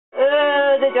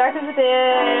the darkness within.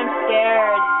 I'm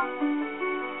scared.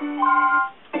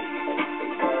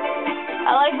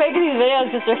 I like making these videos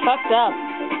because they're fucked up.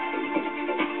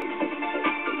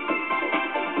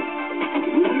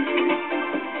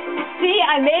 See,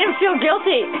 I made him feel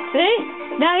guilty. See?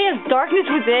 Now he has darkness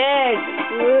within.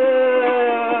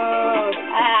 Woo!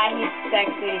 Ah, he's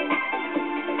sexy.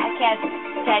 I can't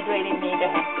stand doing anything to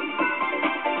him.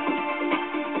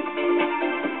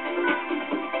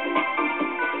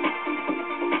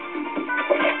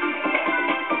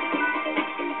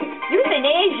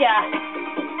 Euthanasia!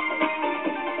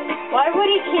 Why would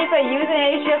he keep a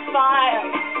euthanasia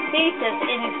thesis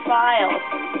in his files?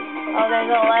 Oh,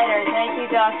 there's a letter. Thank you,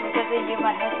 doctor, because of you,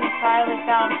 my husband finally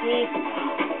found peace.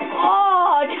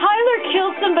 Oh, Tyler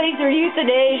killed somebody through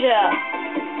euthanasia.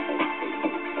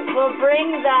 We'll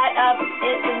bring that up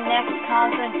at the next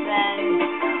conference then.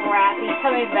 Crap, he's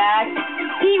coming back.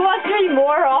 He wants to read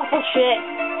more awful shit.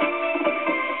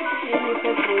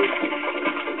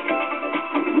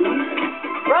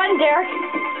 Run, Derek.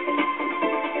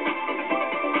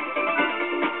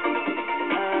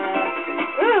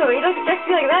 Ooh, he looks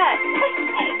sexy like that.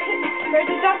 Where's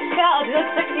the Dr. Salad? He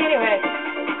looks sexy anyway.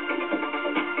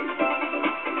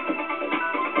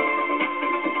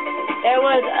 It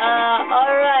was,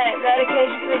 alright,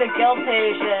 medication for the guilt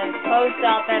patient.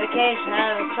 Post-op medication.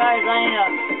 As far as I know,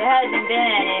 there hasn't been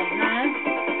any,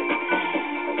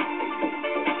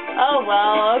 Oh,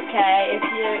 well, okay. If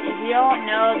you don't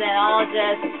know, then I'll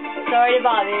just, sorry to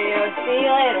bother you. See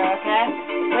you later, okay?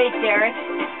 Wait, Derek.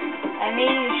 I need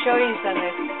to show you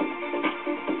something.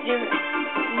 You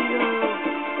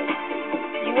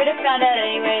would have found out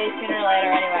anyway, sooner or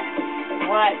later anyway.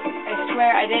 What? I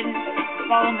swear I didn't.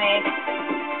 Follow me.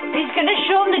 He's gonna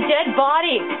show him the dead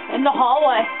body in the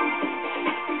hallway.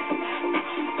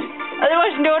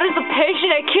 Otherwise known as the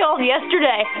patient I killed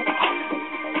yesterday.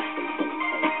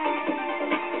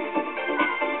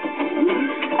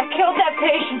 I killed that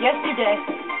patient yesterday.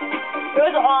 It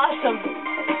was awesome.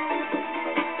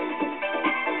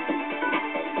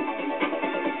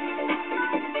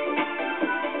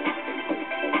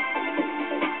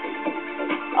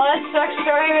 Oh, that sucks.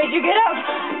 Sorry I made you get up.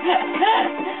 This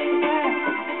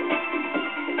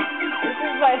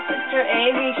is my sister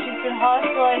Amy. She's been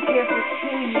hospitalized here for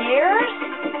 2 years.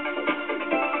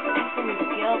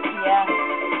 Guilt, yeah.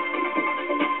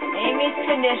 Amy's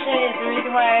condition is the reason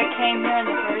why I came here in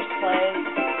the first place.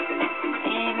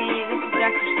 Amy, this is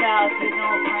Dr. South. He's an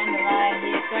old friend of mine.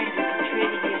 He's going to be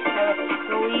treating you, so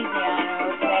go easy on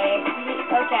him, okay?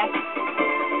 Okay.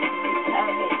 Tell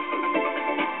me.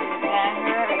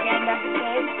 Her again, Dr.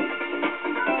 Dave?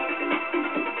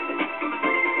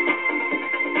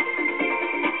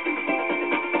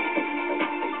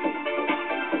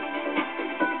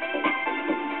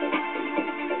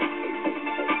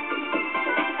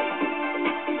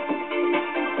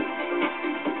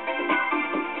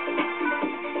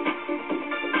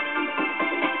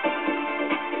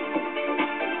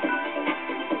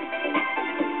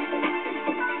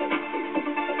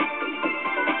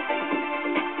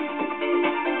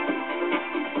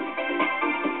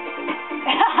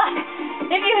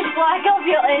 If you slack up,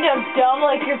 you'll end up dumb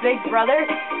like your big brother.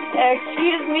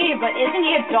 Excuse me, but isn't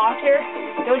he a doctor?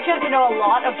 Don't you have to know a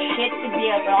lot of shit to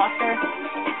be a doctor?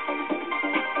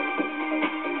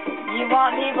 You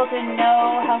want people to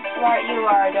know how smart you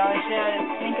are, don't you?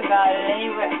 Think about it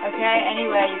anyway, okay?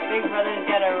 Anyway, your big brother's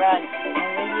gotta run.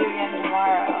 I'll see you again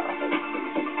tomorrow.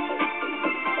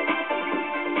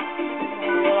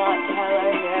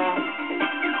 Tyler,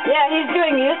 yeah. Yeah, he's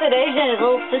doing euthanasia and his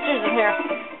little sister's in here.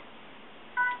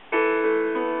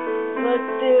 Look,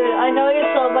 dude, I know you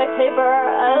sold my paper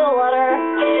as a letter.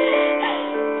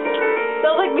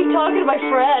 Sounds like me talking to my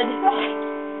friend.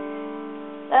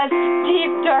 That's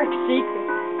deep, dark secret.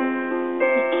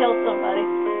 He killed somebody.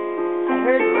 I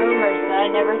heard rumors, but I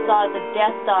never thought the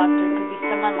death doctor could be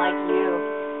someone like you.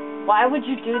 Why would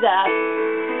you do that?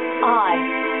 I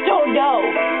don't know.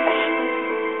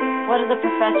 One of the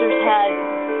professors I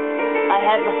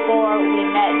had before we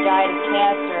met died of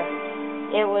cancer.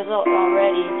 It was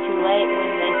already too late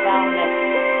when they found it.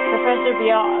 Professor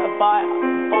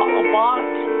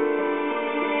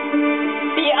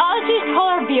I'll just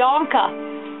call her Bianca.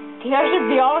 Professor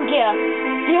Bianca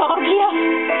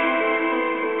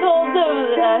told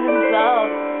them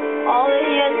himself. All that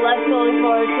he had left to look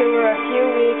forward to were a few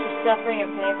weeks of suffering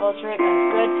and painful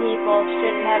treatment. Good people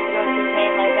shouldn't have to go through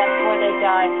pain like that before they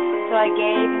die. So I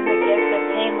gave him the gift of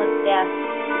painless death.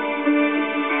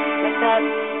 But that,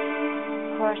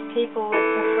 of course, people would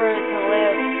prefer to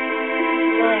live.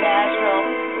 It's really natural.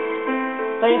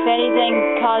 But if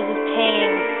anything causes pain,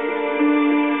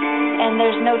 and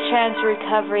there's no chance of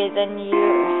recovery, then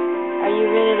are you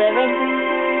really living?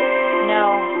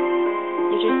 No.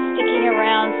 You're just sticking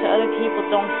around so other people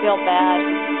don't feel bad.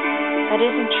 That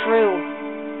isn't true.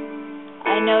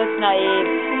 I know it's naive,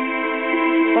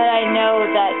 but I know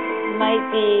that might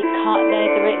be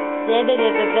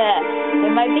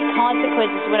there might be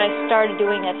consequences when I started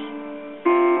doing it.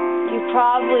 You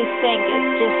probably think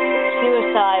it's just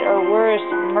suicide or worse,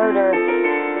 murder,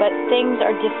 but things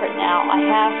are different now. I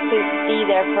have to be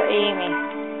there for Amy.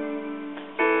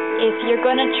 If you're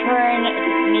going to turn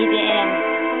me in,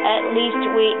 at least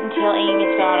wait until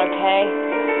Amy's gone, okay?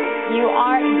 You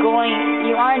aren't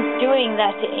doing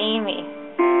that to Amy.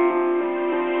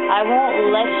 I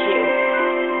won't let you.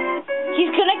 He's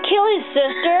gonna kill his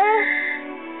sister?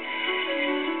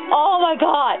 Oh my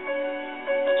God.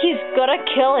 He's gonna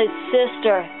kill his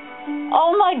sister.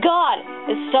 Oh my God.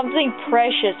 It's something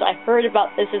precious. I heard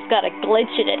about this. It's got a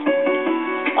glitch in it.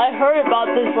 I heard about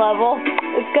this level.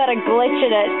 It's got a glitch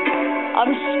in it.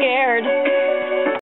 I'm scared.